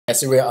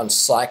So we're on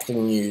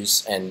cycling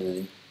news,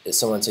 and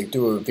someone said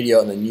do a video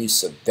on the new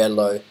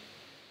Cervelo.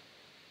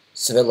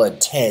 Cervelo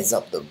tears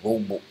up the rule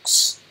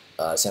books.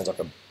 It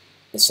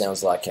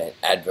sounds like an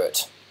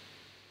advert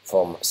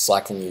from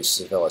Cycling News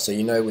Cervelo.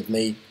 So with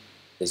me,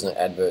 there's no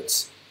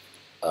adverts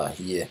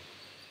here.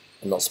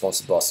 I'm not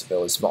sponsored by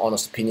Cervelo. It's my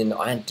honest opinion.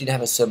 I did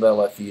have a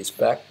Cervelo a few years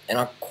back, and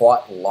I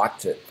quite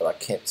liked it, but I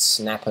kept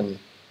snapping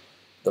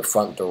the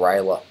front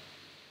derailleur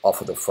off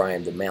of the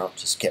frame. The mount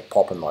just kept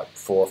popping like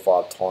 4 or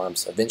 5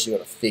 times. Eventually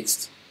got it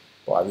fixed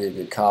by a really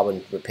good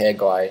carbon repair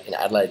guy in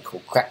Adelaide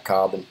called Crack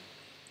Carbon,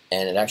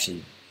 and it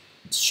actually,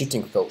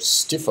 shifting felt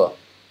stiffer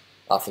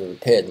after the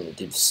repair than it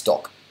did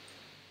stock.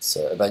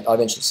 So I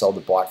eventually sold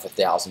the bike for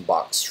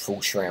 $1,000, full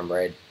SRAM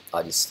red.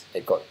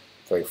 It got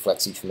very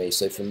flexy for me.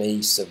 So for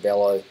me,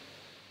 Cervelo,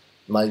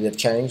 maybe they've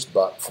changed,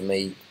 but for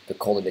me, the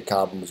quality of the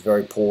carbon was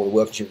very poor. The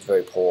workmanship was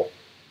very poor.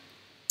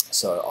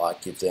 So I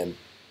give them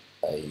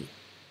a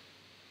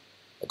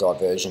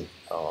diversion,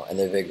 and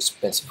they're very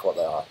expensive for what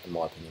they are, in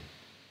my opinion.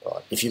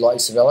 But if you like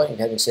Cervelo, if you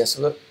have access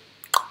to it,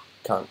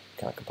 can't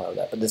complain with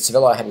that. But the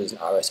Cervelo I had was an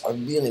RS. I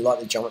really liked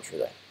the geometry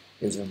there.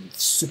 It was a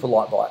super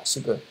light bike,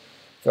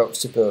 felt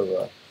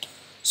super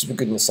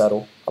good in the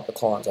saddle up the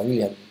climbs. I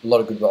really had a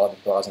lot of good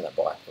rides on that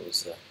bike. It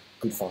was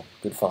good fun.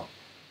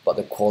 But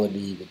the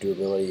quality, the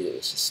durability, it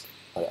was just,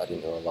 I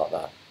didn't really like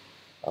that.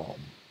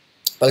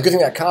 But the good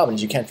thing about carbon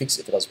is you can fix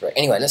it if it does break.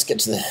 Anyway, let's get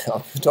to I'll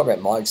talk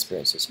about my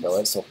experience with Cervelo.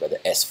 Let's talk about the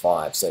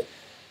S5. So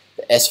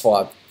the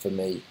S5 for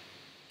me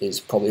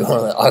is probably one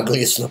of the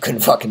ugliest looking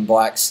fucking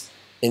bikes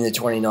in the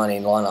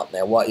 2019 lineup.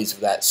 Now, what is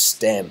that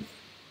stem?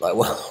 Like,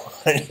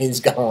 what is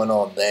going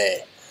on there?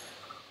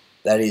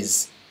 That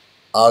is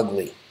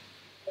ugly.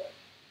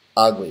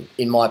 Ugly,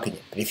 in my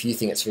opinion. But if you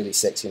think it's really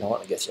sexy and hot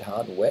and gets you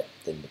hard and wet,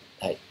 then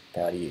hey,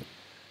 power to you.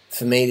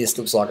 For me, this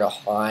looks like a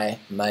high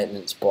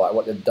maintenance bike.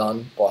 What they've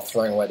done by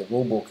throwing away the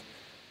rule book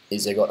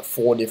is they've got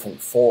 4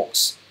 different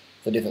forks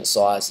for different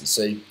sizes.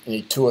 So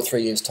in 2 or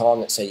 3 years' time,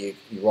 let's say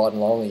you're riding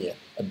along and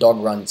a dog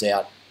runs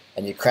out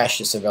and you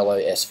crash your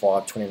Cervelo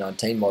S5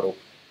 2019 model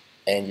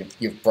and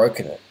you've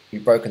broken it.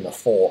 You've broken the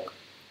fork.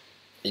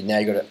 Now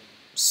you've got to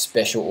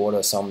special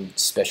order some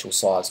special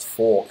sized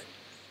fork.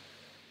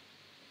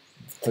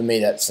 For me,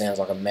 that sounds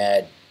like a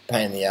mad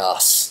pain in the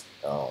ass.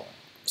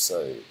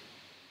 So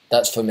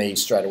that's for me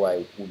straight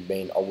away would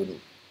mean I wouldn't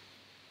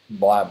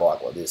buy a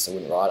bike like this. I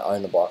wouldn't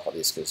own a bike like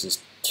this because it's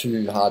just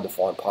too hard to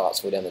find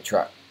parts for down the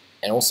track.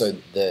 And also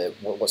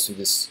what's with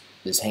this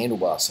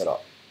handlebar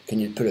setup? Can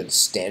you put a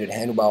standard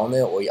handlebar on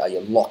there, or are you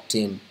locked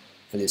in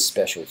for this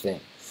special thing?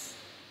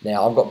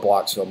 Now I've got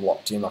bikes where I'm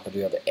locked in, like I do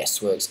have the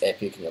S-Works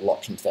Epic, and you're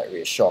locked into that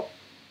rear shock,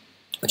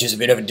 which is a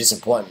bit of a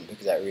disappointment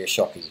because that rear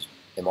shock is,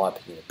 in my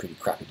opinion, a pretty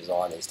crappy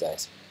design these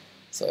days.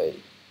 So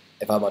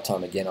if I had my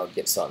time again, I'd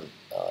get something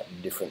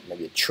different,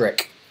 maybe a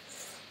Trek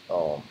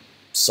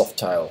soft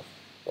tail,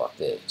 like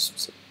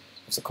what's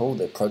it called,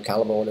 the Pro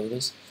Caliber or whatever it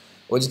is,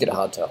 or just get a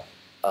hardtail.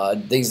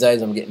 These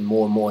days I'm getting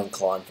more and more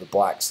inclined for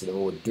bikes that are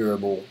more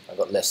durable. I've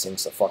got less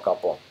things to fuck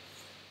up on.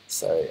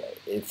 So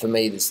for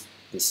me, this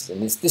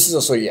is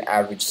also your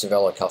average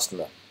Cervelo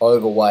customer,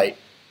 overweight,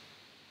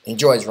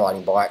 enjoys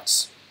riding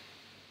bikes,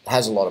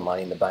 has a lot of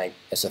money in the bank.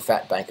 It's a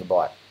fat banker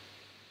bike.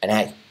 And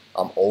hey,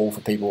 I'm all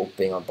for people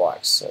being on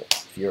bikes. So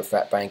if you're a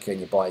fat banker and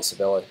you buy a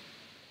Cervelo,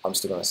 I'm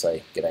still going to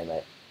say, g'day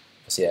mate,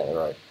 I'll see you out on the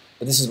road.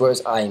 But this is where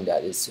it's aimed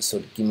at. It's a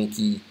sort of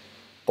gimmicky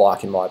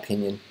bike, in my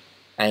opinion,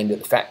 aimed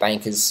at the fat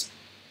bankers,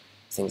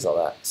 things like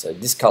that. So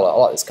this colour, I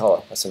like this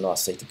colour. That's a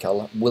nice seated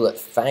colour. Will it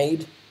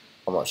fade?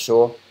 I'm not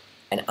sure.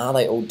 And are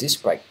they all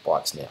disc brake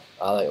bikes now?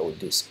 Are they all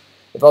disc?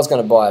 If I was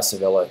going to buy a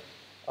Cervelo,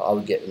 I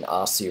would get an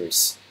R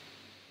series,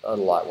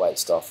 lightweight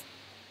stuff.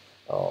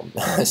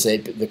 See,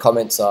 the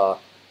comments are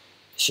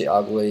shit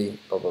ugly,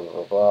 blah blah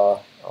blah blah.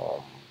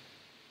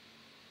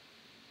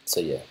 So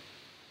yeah,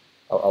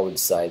 I would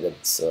say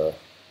that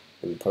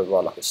it would probably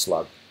ride like a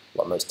slug,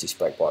 like most disc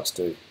brake bikes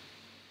do.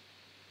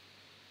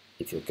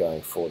 If you're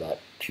going for that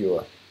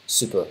pure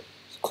super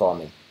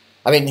climbing,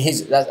 I mean,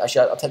 actually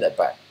I'll take that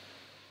back.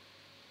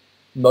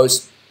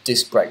 Most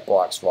disc brake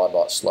bikes ride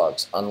like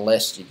slugs,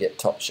 unless you get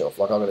top shelf.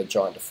 Like I've got a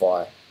Giant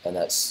Defy, and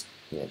that's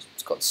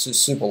it's got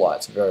super light.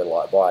 It's a very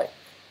light bike.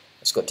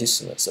 It's got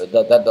discs in it, so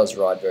that does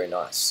ride very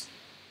nice.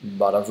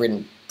 But I've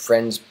ridden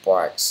friends'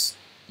 bikes.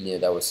 They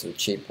were sort of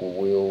cheaper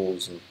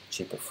wheels and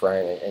cheaper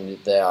frame,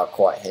 and they are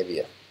quite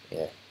heavier.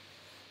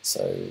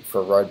 So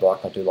for a road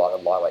bike, I do like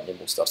the lightweight,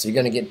 nimble stuff. So you're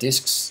going to get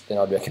discs, then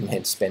I'd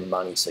recommend spend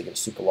money so you get a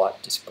super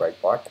light disc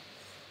brake bike.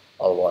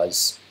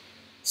 Otherwise,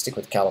 stick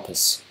with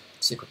calipers.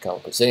 So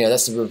anyway,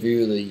 that's the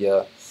review of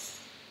the,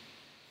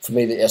 for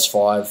me, the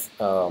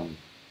S5.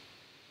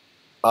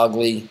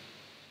 Ugly,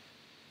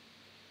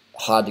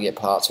 hard to get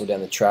parts all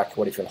down the track.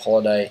 What if you're on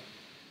holiday?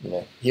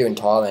 Here in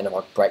Thailand, if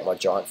I break my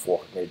Giant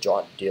fork, I can go to a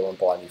Giant deal and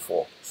buy a new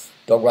fork.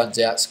 Dog runs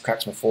out,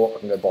 cracks my fork, I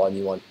can go buy a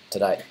new one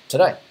today. If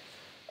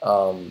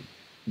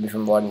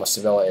I'm riding my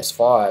Cervelo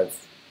S5,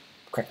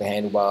 crack the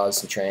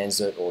handlebars in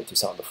transit or do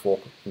something with the fork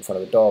in front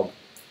of the dog,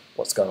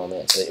 what's going on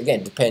there? So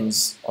again, it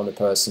depends on the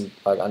person.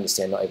 I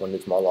understand not everyone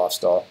lives my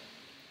lifestyle.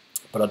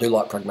 But I do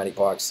like pragmatic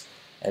bikes,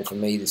 and for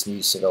me, this new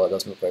Cervelo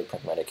doesn't look very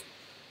pragmatic.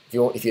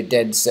 If you're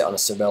dead set on a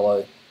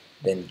Cervelo,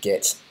 then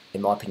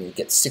in my opinion,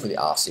 stick with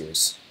the R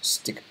series.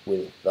 Stick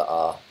with the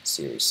R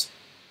series.